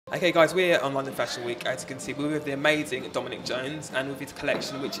Okay guys, we're on London Fashion Week. As you can see, we're with the amazing Dominic Jones and with his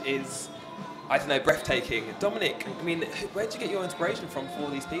collection, which is, I don't know, breathtaking. Dominic, I mean, where did you get your inspiration from for all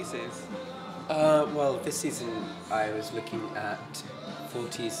these pieces? Well, this season I was looking at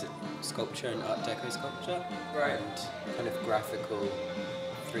 40s sculpture and Art Deco sculpture, Right. and kind of graphical,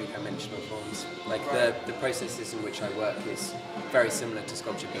 three-dimensional forms. Like Right. the processes in which I work is very similar to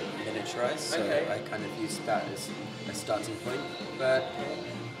sculpture but miniaturized, so Okay. I kind of used that as a starting point. But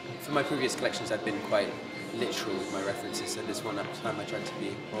for my previous collections I've been quite literal with my references, so this one time I tried to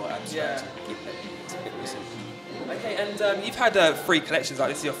be more abstract and keep it a bit recent. Okay, and you've had 3 collections, like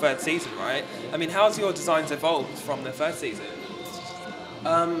this is your 3rd season, right? I mean, how's your designs evolved from the 1st season?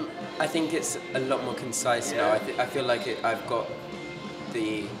 I think it's a lot more concise now. I feel like I've got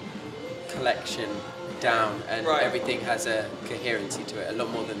the collection down and Right. everything has a coherency to it, a lot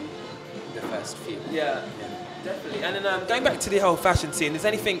more than the first few. Yeah. Definitely. And then going back to the whole fashion scene, is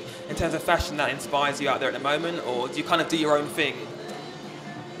there anything in terms of fashion that inspires you out there at the moment, or do you kind of do your own thing?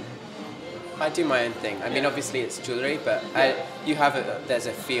 I do my own thing. I mean, obviously it's jewellery, but there's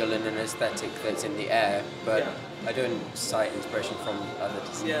a feel and an aesthetic that's in the air, but I don't cite inspiration from other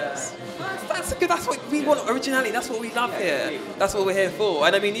designers. Yeah. That's good. That's what we want, originality. That's what we love here. That's what we're here for.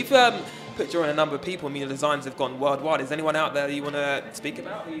 And I mean, you've put your own a number of people. I mean, your designs have gone worldwide. Is there anyone out there you want to speak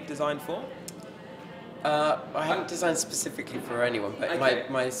about who you've designed for? I haven't designed specifically for anyone, but Okay.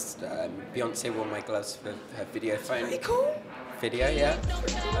 my Beyonce wore my gloves for her video phone. Pretty cool. Video, yeah.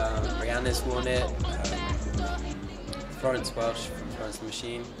 Rihanna's worn it. Florence Welch from Florence the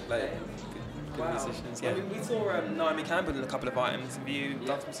Machine. Like, good musicians, yeah. I mean, we saw Niomi Campbell in a couple of items. Have you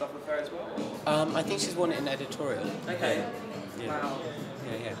done some stuff with her as well? I think she's worn it in editorial. Okay. Yeah. Wow.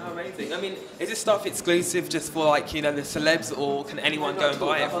 Yeah. How amazing. I mean, is this stuff exclusive just for, like, you know, the celebs, or can anyone go and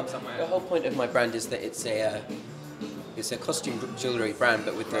buy it from somewhere? The whole point of my brand is that it's a costume jewellery brand,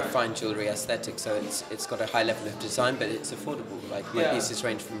 but with the fine jewellery aesthetic. So it's got a high level of design, but it's affordable. Like my pieces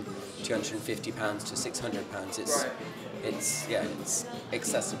range from £250 to £600. It's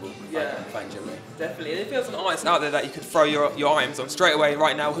accessible. Fine jewellery. Definitely. And if there's an artist out there that you could throw your items on straight away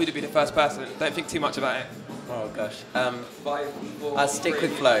right now, who'd be the first person? Don't think too much about it. Oh gosh. 5, 4, I'll stick 3,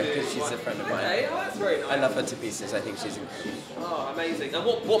 with Flo 2. because she's a friend of mine. Okay, oh, that's very nice. I love her to pieces. I think she's incredible. Oh, amazing. And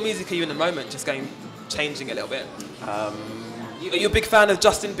what music are you in the moment? Just changing a little bit. Are you a big fan of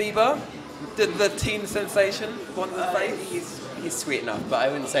Justin Bieber? The teen sensation, one of the face? He's sweet enough, but I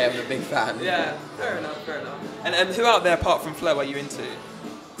wouldn't say I'm a big fan. Yeah, fair enough. And who out there apart from Flo are you into?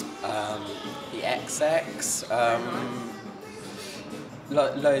 The XX,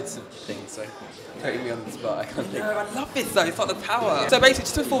 loads of things. So putting me on the spot, I can't think. No, I love this though. It's like the power. So basically,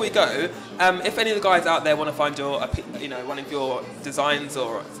 just before we go, if any of the guys out there want to find one of your designs,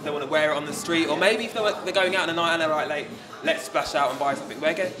 or they want to wear it on the street, or maybe if they're going out on a night and they're like, let's splash out and buy something,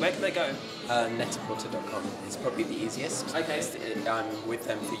 where can they go? Netaporter.com is probably the easiest. Okay. I'm with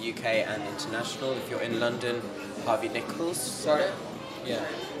them for UK and international. If you're in London, Harvey Nichols. Sorry. Yeah.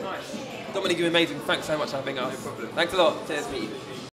 Nice. Dominic, you're amazing. Thanks so much for having us. No problem. Thanks a lot. Cheers.